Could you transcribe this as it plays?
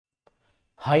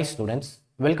Hi students,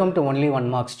 welcome to Only One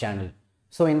Marks channel.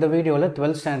 So in the video,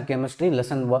 12th standard chemistry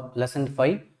lesson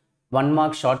 5 1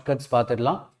 mark shortcuts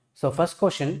பார்த்துடலாம். So first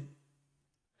question,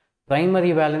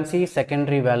 primary valency,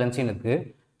 secondary valency இருக்கு.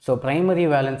 So primary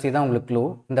valency தான் உங்களுக்கு clue.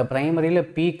 இந்த primaryல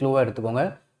P clue எடுத்துக்கோங்க.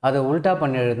 அதை உல்டா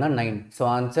பண்ணி எழுதுனா 9. So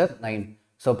answer 9.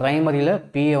 So primaryல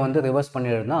P வந்து reverse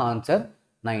பண்ணி எழுதுனா answer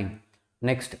 9.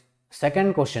 Next,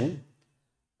 second question.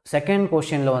 Second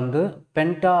கொஷனில் வந்து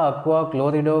பென்டா அக்வா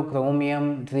குளோரிடோ குரோமியம்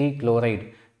ட்ரீ குளோரைடு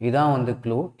இதான் வந்து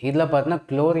க்ளூ. இதில் பார்த்தீங்கன்னா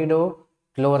குளோரிடோ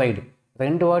குளோரைடு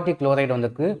ரெண்டு வாட்டி குளோரைடு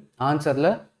வந்திருக்கு. ஆன்சரில்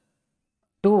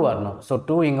 2 வரணும். ஸோ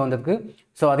 2 இங்கே வந்திருக்கு.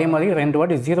 ஸோ அதே மாதிரி ரெண்டு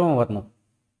வாட்டி ஜீரோவும் வரணும்.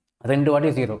 ரெண்டு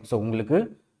வாட்டி ஜீரோ. ஸோ உங்களுக்கு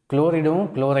குளோரிடும்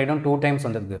குளோரைடும் 2 டைம்ஸ்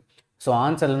வந்திருக்கு. ஸோ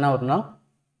ஆன்சர் என்ன வரும்னா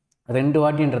ரெண்டு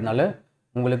வாட்டின்றதுனால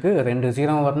உங்களுக்கு 2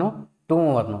 ஜீரோவும் வரணும்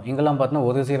 2வும் வரணும். இங்கெல்லாம்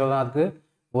பார்த்தீங்கன்னா ஒரு ஜீரோ தான் இருக்குது.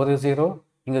 ஒரு ஜீரோ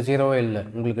இங்கே ஜீரோவே இல்லை.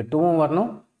 உங்களுக்கு 2வும் வரணும்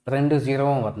 2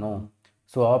 ஜீரோவும் வரணும்.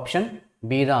 ஸோ ஆப்ஷன்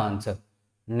பி தான் ஆன்சர்.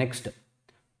 நெக்ஸ்ட்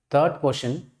தேர்ட்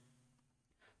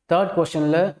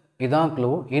கொஷனில் இதான் க்ளூ.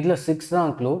 இதில் 6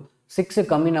 தான் க்ளூ. 6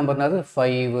 கம்மி நம்பர்னாது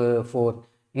 5 4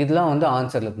 இதெல்லாம் வந்து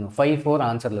ஆன்சரில் இருக்கணும். 5 4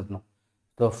 ஆன்சரில் இருக்கணும்.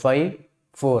 ஸோ 5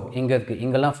 4 இங்கே இருக்குது.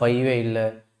 இங்கெல்லாம் 5வே இல்லை.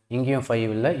 இங்கேயும் 5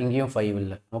 இல்லை. இங்கேயும் 5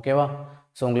 இல்லை. ஓகேவா?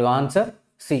 ஸோ உங்களுக்கு ஆன்சர்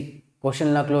சி.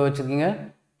 கொஷின்லாம் க்ளூ வச்சுருக்கீங்க.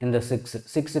 இந்த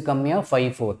 6 கம்மியாக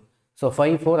 5 4. ஸோ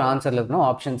 5 4 ஆன்சரில் இருக்கணும்.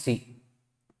 Option C.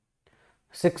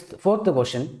 Fourth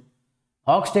question,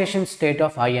 oxidation state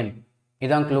of iron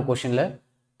இதான் க்ளூ. கொஷினில்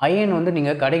அயன் வந்து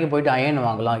நீங்கள் கடைக்கு போயிட்டு அயன்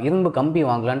வாங்கலாம், இரும்பு கம்பி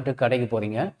வாங்கலான்ட்டு கடைக்கு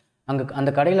போகிறீங்க. அங்கே அந்த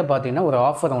கடையில் பார்த்தீங்கன்னா ஒரு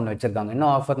ஆஃபர் ஒன்று வச்சுருக்காங்க. என்ன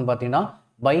ஆஃபர்னு பார்த்தீங்கன்னா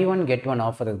பை 1 get 1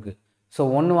 ஆஃபர் இருக்குது. ஸோ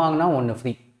ஒன்று வாங்கினா ஒன்று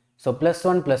ஃப்ரீ. So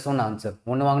 +1 answer.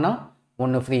 ஒன்று வாங்கினா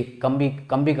ஒன்று ஃப்ரீ.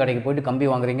 கம்பி கடைக்கு போயிட்டு கம்பி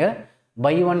வாங்குறீங்க,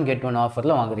 பை 1 get 1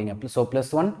 ஆஃபரில் வாங்குறீங்க. ஸோ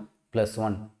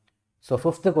 +1 ஸோ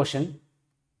ஃபிஃப்த்து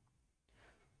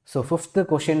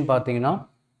கொஷின் பார்த்தீங்கன்னா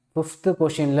ஃபிஃப்த்து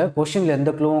கொஷினில் எந்த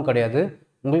க்ளூவும் கிடையாது.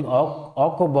 உங்களுக்கு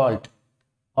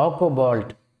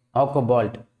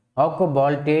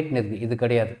ஆக்கோபால்டேட்னு இருக்குது. இது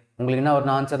கிடையாது. உங்களுக்கு என்ன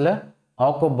வரணும் ஆன்சரில்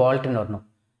ஆக்கோபால்ட்னு வரணும்.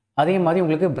 அதே மாதிரி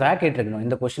உங்களுக்கு ப்ராக்கெட் இருக்கணும்.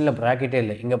 இந்த கொஷினில் ப்ராக்கெட்டே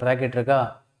இல்லை. இங்கே ப்ராக்கெட் இருக்கா,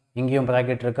 இங்கேயும்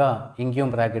ப்ராக்கெட் இருக்கா,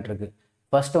 இங்கேயும் ப்ராக்கெட் இருக்குது.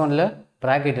 ஃபர்ஸ்ட் ஒன்னில்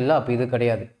ப்ராக்கெட் இல்லை, அப்போ இது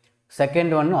கிடையாது.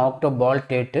 செகண்ட் ஒன்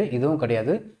ஆக்டோபால்டேட்டு, இதுவும்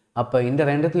கிடையாது. அப்போ இந்த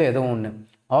ரெண்டுத்தில் எதுவும் ஒன்று.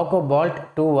 ஆக்கோபால்ட்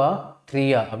 2ஆ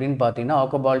 3ஆ அப்படின்னு பார்த்தீங்கன்னா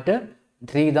ஆக்கோபால்ட்டு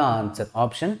 3 தான் ஆன்சர்.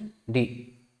 Option D.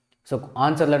 ஸோ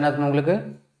ஆன்சரில் என்ன இருக்கணும் உங்களுக்கு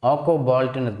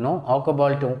ஆக்கோபால்ட்டுன்னு இருக்கணும்.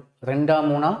 ஆக்கோபால்ட்டு 2ஆ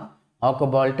 3ஆ,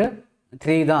 ஆக்கோபால்ட்டு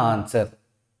 3 தான் answer.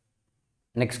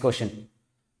 Next question,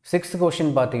 sixth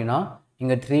question பார்த்தீங்கன்னா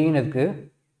இங்கே 3ன்னு இருக்குது.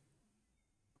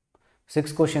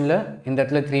 சிக்ஸ்த் கொஷினில் இந்த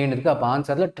இடத்துல 3ன்னு இருக்குது. அப்போ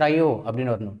ஆன்சரில் ட்ரையோ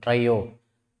அப்படின்னு வரணும்.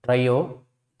 ட்ரையோ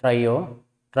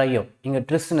இங்கே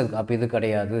ட்ரிஸ்ன்னு இருக்குது. அப்போ இது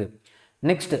கிடையாது.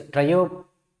 நெக்ஸ்ட் ட்ரையோ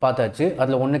பார்த்தாச்சு,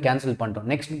 அதில் ஒன்று கேன்சல் பண்ணிட்டோம்.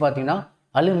 நெக்ஸ்ட் பார்த்தீங்கன்னா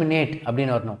அலுமினேட்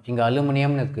அப்படின்னு வரணும். இங்கே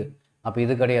அலுமினியம்னு இருக்குது. அப்போ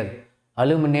இது கிடையாது.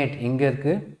 அலுமினேட் இங்கே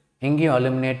இருக்குது, இங்கேயும்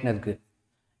அலுமினேட்னு இருக்குது.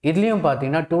 இதுலேயும்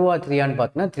பார்த்தீங்கன்னா 2ஆ 3ஆன்னு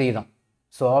பார்த்தீங்கன்னா 3 தான்.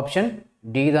 ஸோ ஆப்ஷன்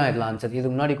டி தான் இதில் ஆன்சர். இது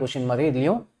முன்னாடி கொஷின் மாதிரி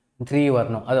இதுலேயும் 3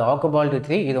 வரணும். அது ஆக்கோபால்ட்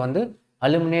 3, இது வந்து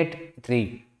aluminate 3.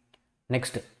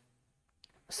 Next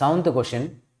seventh question,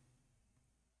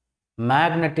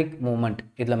 magnetic moment.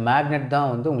 இதில் மேக்னெட் தான்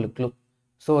வந்து உங்களுக்கு க்ளூ.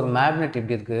 ஸோ ஒரு மேக்னெட்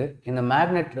இப்படி இருக்குது. இந்த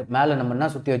மேக்னெட் மேலே நம்ம என்ன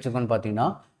சுற்றி வச்சுருக்கோம்னு பார்த்தீங்கன்னா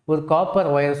ஒரு காப்பர்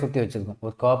ஒயரை சுற்றி வச்சுருக்கோம்.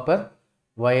 ஒரு காப்பர்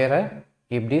ஒயரை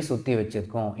இப்படி சுற்றி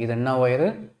வச்சுருக்கோம். இது என்ன ஒயரு?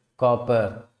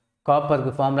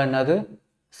 காப்பருக்கு ஃபார்முலா என்னது?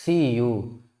 Cu.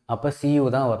 அப்போ Cu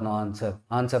தான் வரணும் ஆன்சர்.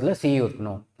 ஆன்சரில் Cu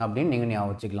இருக்கணும் அப்படின்னு நீங்கள்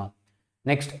ஞாபகம் வச்சுக்கலாம்.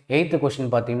 நெக்ஸ்ட் எயித்து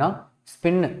கொஸ்டின் பார்த்தீங்கன்னா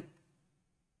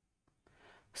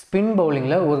ஸ்பின்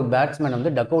பவுலிங்கில் ஒரு பேட்ஸ்மேன்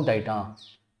வந்து டக் அவுட் ஆகிட்டான்.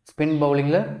 ஸ்பின்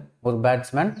பவுலிங்கில் ஒரு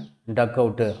பேட்ஸ்மேன் டக்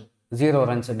out, 0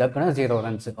 runs. டக்குனா 0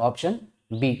 runs. Option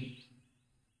B.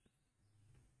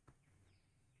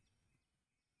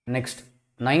 Next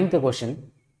ninth question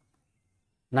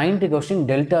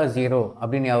delta 0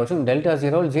 அப்படின்னு ஞாபகம் வச்சுக்கோங்க. டெல்டா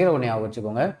 0 ஞாபகம்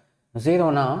வச்சுக்கோங்க.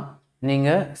 0னா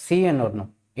நீங்கள் சிஎன்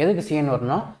வரணும். எதுக்கு சிஎன்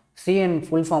வரணும்னா சிஎன்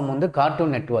ஃபுல் ஃபார்ம் வந்து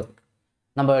கார்ட்டூன் நெட்வொர்க்.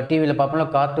 நம்ம டிவியில் பார்ப்போம்ல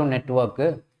கார்ட்டூன் நெட்வொர்க்கு.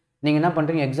 நீங்கள் என்ன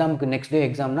பண்ணுறீங்க, எக்ஸாமுக்கு நெக்ஸ்ட் டே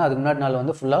எக்ஸாம்னா அதுக்கு முன்னாடி நாள்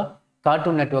வந்து ஃபுல்லாக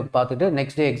கார்ட்டூன் நெட்வொர்க் பார்த்துட்டு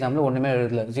நெக்ஸ்ட் டே எக்ஸாமில் ஒன்றுமே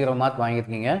எழுதல, 0 மார்க்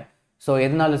வாங்கியிருக்கீங்க. ஸோ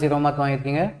எதனால 0 மார்க்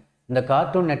வாங்கியிருக்கீங்க? இந்த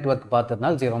கார்ட்டூன் நெட்வொர்க்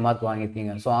பார்த்ததுனால 0 மார்க்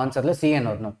வாங்கியிருக்கீங்க. ஸோ ஆன்சரில் சிஎன்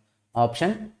வரணும்.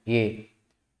 Option A.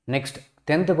 Next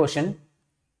 10th question,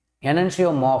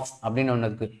 எனன்ஷியோமார்ஃப் அப்படின்னு ஒன்று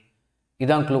இருக்குது.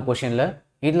 இதான் க்ளூ கொஷினில்.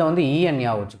 இதில் வந்து இஎன்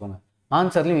ஞாபகம் வச்சுக்கோங்க.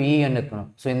 ஆன்சர்லையும் இஎன் இருக்கணும்.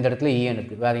 ஸோ இந்த இடத்துல இஎன்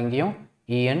இருக்குது, வேறு எங்கேயும்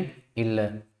இஎன் இல்லை.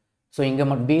 ஸோ இங்கே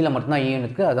பியில் மட்டும்தான் இஎன்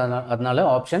இருக்குது. அதனால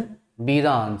ஆப்ஷன் பி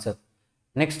தான் ஆன்சர்.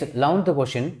 நெக்ஸ்ட் 11th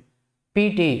கொஷின்,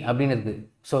 பிடி அப்படின்னு இருக்குது.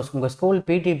 ஸோ உங்கள் ஸ்கூல்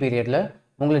பிடி பீரியடில்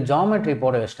உங்களுக்கு ஜாமெட்ரி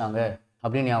போட வச்சிட்டாங்க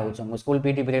அப்படின்னு ஞாபகம். உங்கள் ஸ்கூல்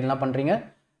பிடி பீரியட் என்ன பண்ணுறீங்க,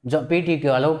 பிடிக்கு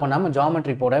அலோவ் பண்ணாமல்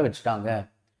ஜாமெட்ரி போட வச்சுட்டாங்க.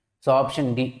 So option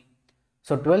D.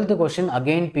 So 12th question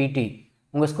again பிடி.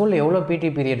 உங்கள் ஸ்கூலில் எவ்வளோ பிடி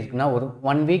பீரியட் இருக்குன்னா, ஒரு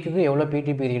 1 வீக்குக்கு எவ்வளோ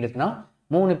பிடி பீரியட் இருக்குன்னா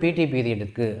 3 பிடி பீரியட்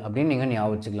இருக்குது அப்படின்னு நீங்கள்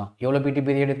ஞாபகம் வச்சுக்கலாம். எவ்வளோ பிடி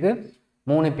பீரியட் இருக்குது?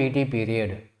 3 PT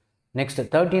period. Next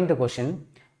 13th question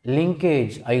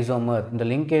linkage isomer. இந்த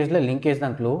லிங்கேஜ்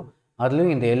தான் க்ளூ,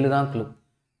 அதுலேயும் இந்த எல்லு தான் க்ளூ.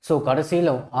 ஸோ கடைசியில்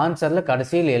ஆன்சரில்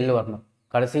கடைசியில் எல் வரணும்.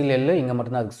 கடைசியில் எல் இங்கே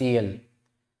மட்டும்தான் இருக்குது, CL.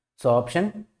 So option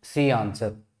C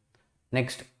answer.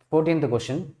 Next 14th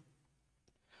question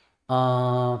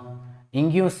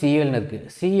இங்கேயும் சிஎல்னு இருக்குது.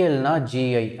 சிஎல்னா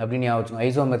ஜிஐ அப்படின்னு ஞாபகம்.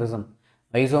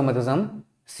 Isomerism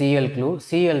CL clue.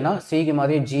 சிஎல்னா சிக்கு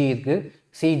மாதிரியே ஜி இருக்குது,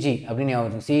 சிஜி அப்படின்னு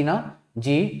ஞாபகம். சினா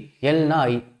ஜி, எல்னா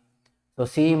ஐ. ஸோ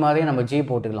சி மாதிரியே நம்ம ஜி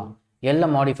போட்டுக்கலாம், எல்லை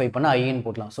மாடிஃபை பண்ண ஐன்னு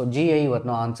போட்டலாம். ஸோ ஜிஐ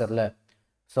வரணும் ஆன்சரில்.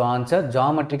 So answer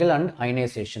geometrical and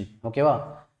ionisation. ஓகேவா?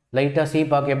 லைட்டாக சி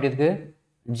பார்க்க எப்படி இருக்குது?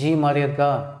 ஜி மாதிரி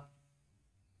இருக்கா?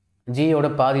 ஜியோட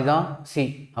பாதி தான் சி.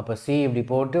 அப்போ சி இப்படி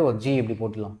போட்டு ஒரு ஜி இப்படி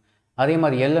போட்டுடலாம். அதே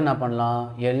மாதிரி எல் என்ன பண்ணலாம்?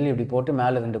 எல் இப்படி போட்டு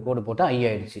மேலே 2 கோடு போட்டு ஐ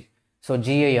ஆயிடுச்சு. So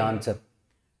GI answer.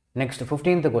 Next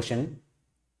 15th question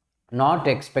not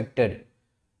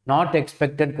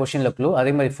expected கொஷினில் க்ளூ.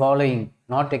 அதே மாதிரி ஃபாலோயிங்.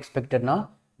 நாட் எக்ஸ்பெக்டட்னா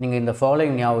நீங்கள் இந்த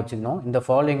ஃபாலோயிங் ஞாபகம் வச்சுக்கணும். இந்த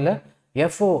ஃபாலோயிங்கில்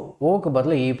எஃப்ஓ, ஓக்கு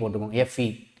பதில் இ போட்டுக்கோங்க, எஃப்இ.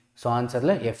 ஸோ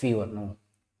ஆன்சரில் எஃப்இ வரணும்.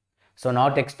 So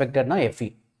not எக்ஸ்பெக்டட்னா FE.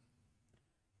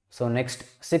 So next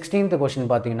 16th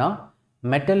question பார்த்தீங்கன்னா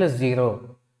மெட்டல் இஸ்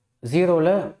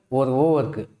 0ல் ஒரு ஓ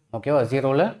இருக்குது. ஓகேவா?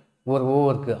 0ல் ஒரு ஓ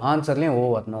இருக்குது, ஆன்சர்லேயும் ஓ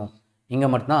வரணும். இங்கே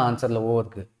மட்டும்தான் ஆன்சரில் ஓ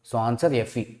இருக்குது. So answer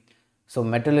FE. So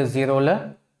metal is 0ல்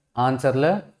ஆன்சரில்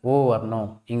ஓ வரணும்,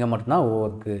 இங்கே மட்டும்தான் ஓ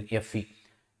இருக்குது, எஃப்இ.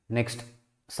 நெக்ஸ்ட்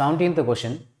 17th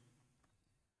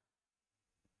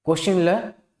கொஷினில்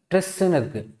ட்ரெஸ்ன்னு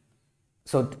இருக்குது.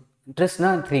 ஸோ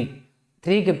ட்ரெஸ்னால்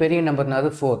 3க்கு பெரிய நம்பர்னாது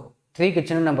 4, 3க்கு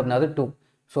சின்ன நம்பர்னாது 2.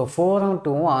 ஸோ 4ம்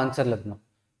 2ம் ஆன்சரில் இருக்கணும்.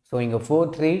 ஸோ இங்கே 4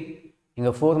 3,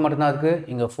 இங்கே 4 மட்டும்தான் இருக்குது,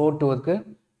 இங்கே 4 2 இருக்குது,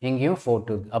 இங்கேயும் 4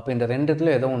 2 இருக்குது. அப்போ இந்த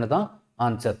ரெண்டுத்தில் ஏதோ ஒன்று தான்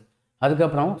ஆன்சர்.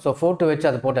 அதுக்கப்புறம் ஸோ 4 2 வச்சு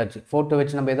அது போட்டாச்சு. 4 2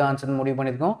 வச்சு நம்ம எதோ ஆன்சர் முடிவு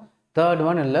பண்ணியிருக்கோம். 3rd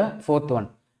ஒன் இல்லை 4th ஒன்.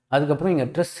 அதுக்கப்புறம் இங்கே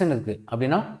ட்ரெஸ்ன்னு இருக்குது.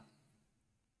 அப்படின்னா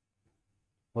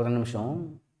ஒரு நிமிஷம்,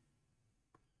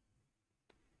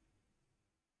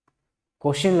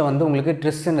 கொஷினில் வந்து உங்களுக்கு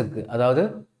ட்ரெஸ்ன்னு இருக்குது, அதாவது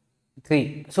 3.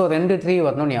 ஸோ 2 3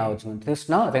 வரணும்னு ஞாபகம் வச்சுக்கோங்க.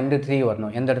 ட்ரெஸ்னா 2 3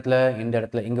 வரணும். எந்த இடத்துல? இந்த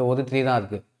இடத்துல. இங்கே ஒரு 3 தான்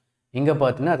இருக்குது, இங்கே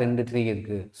பார்த்தீங்கன்னா 2 3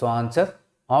 இருக்குது. ஸோ ஆன்சர்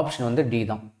ஆப்ஷன் வந்து டி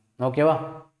தான். ஓகேவா?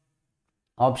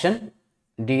 ஆப்ஷன்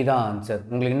டி தான் ஆன்சர்.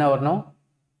 உங்களுக்கு என்ன வரணும்?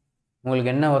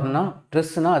 உங்களுக்கு என்ன வரணும்னா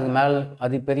ட்ரெஸ்னால் அதுக்கு மேலே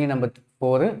அது பெரிய நம்பர்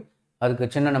 4, அதுக்கு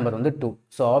சின்ன நம்பர் வந்து 2.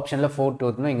 ஸோ ஆப்ஷனில் 4 2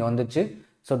 இருக்கணும், இங்கே வந்துச்சு.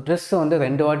 ஸோ ட்ரெஸ் வந்து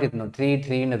 2 வாட்டி இருக்கணும், 3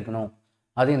 3ன்னு இருக்கணும்.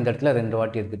 அது இந்த இடத்துல 2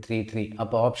 வாட்டி இருக்குது, 3 3.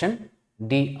 அப்போ option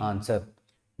D answer.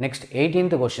 Next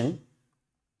 18th question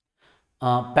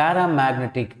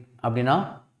paramagnetic அப்படின்னா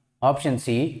ஆப்ஷன்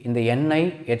சி. இந்த எண்ணெய்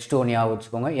H2O ஞாபகம்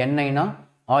வச்சுக்கோங்க. எண்ணெய்னா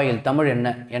ஆயில், தமிழ்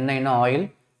எண்ணெய். எண்ணெய்னா ஆயில்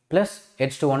ப்ளஸ்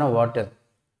H2Oனா வாட்டர்.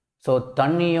 ஸோ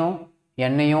தண்ணியும்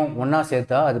எண்ணெயும் ஒன்றா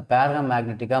சேர்த்தா அது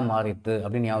பேராமேக்னெட்டிக்காக மாறிடுது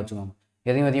அப்படின்னு ஞாபகம் வச்சுக்கோங்க.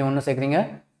 எதையும் ஒன்று சேர்க்குறீங்க,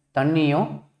 தண்ணியும்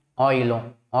ஆயிலும்.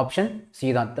 ஆப்ஷன் சி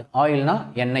தான். ஆயில்னா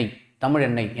எண்ணெய், தமிழ்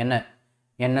எண்ணெய்,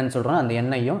 எண்ணெய்ன்னு சொல்கிறோம். அந்த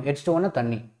எண்ணெயும் H2Oனா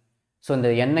தண்ணி. ஸோ இந்த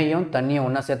எண்ணெயும் தண்ணியும்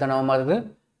ஒன்றா சேர்த்தா நம்ம மாறுது,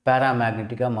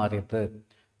 பேராமேக்னெட்டிக்காக மாறிடுது.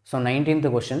 ஸோ 19th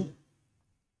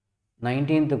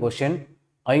கொஷின்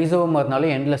ஐசோமர்னாலே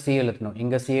எண்டில் சிஎல் இருக்கணும்.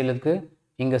 இங்கே சிஎல் இருக்குது,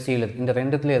 இங்கே சிஎல் இருக்குது. இந்த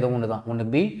ரெண்டுத்தில் ஏதோ ஒன்று தான், ஒன்று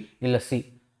பி இல்லை சி.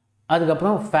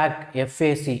 அதுக்கப்புறம் ஃபேக்ட்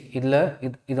எஃப்ஏசி.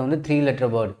 இது வந்து 3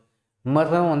 லெட்டர் வேர்டு.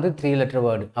 மரம் வந்து 3 லெட்டர்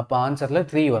வேர்டு. அப்போ ஆன்சரில்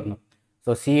 3 வரணும்.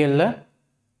 ஸோ சிஎல்ல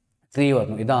 3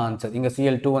 வரணும், இதுதான் ஆன்சர். இங்கே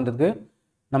சிஎல் 2 வந்ததுக்கு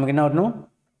நமக்கு என்ன வரணும்?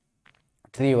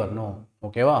 3 வரணும்.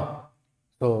 ஓகேவா?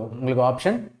 ஸோ உங்களுக்கு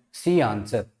option C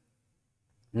answer.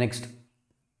 Next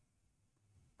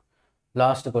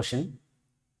last question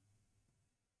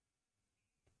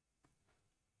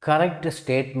correct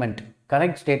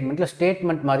ஸ்டேட்மெண்ட்டில்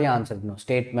statement மாதிரி ஆன்சர் இருக்கணும்.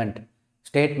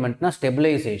 ஸ்டேட்மெண்ட்னா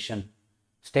ஸ்டெபிலைசேஷன்.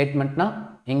 ஸ்டேட்மெண்ட்னா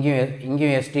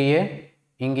இங்கேயும் எஸ்டிஏ,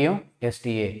 இங்கேயும்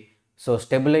எஸ்டிஏ. ஸோ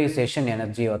ஸ்டெபிலைசேஷன்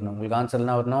எனர்ஜி வரணும். உங்களுக்கு ஆன்சர்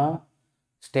என்ன வரணும்?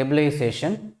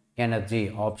 Stabilisation energy,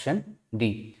 option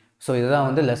D. So இதுதான்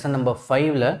வந்து லெசன் நம்பர்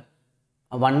 5ல்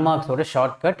 1 மார்க்ஸோட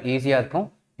ஷார்ட்கட். ஈஸியாக இருக்கும்.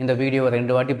 இந்த வீடியோவை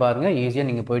 2 வாட்டி பாருங்கள். ஈஸியாக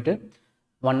நீங்கள் போயிட்டு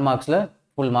 1 மார்க்ஸில்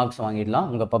ஃபுல் மார்க்ஸ் வாங்கிடலாம்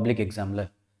உங்கள் பப்ளிக் எக்ஸாமில்.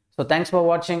 ஸோ தேங்க்ஸ் ஃபார்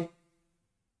வாட்சிங்.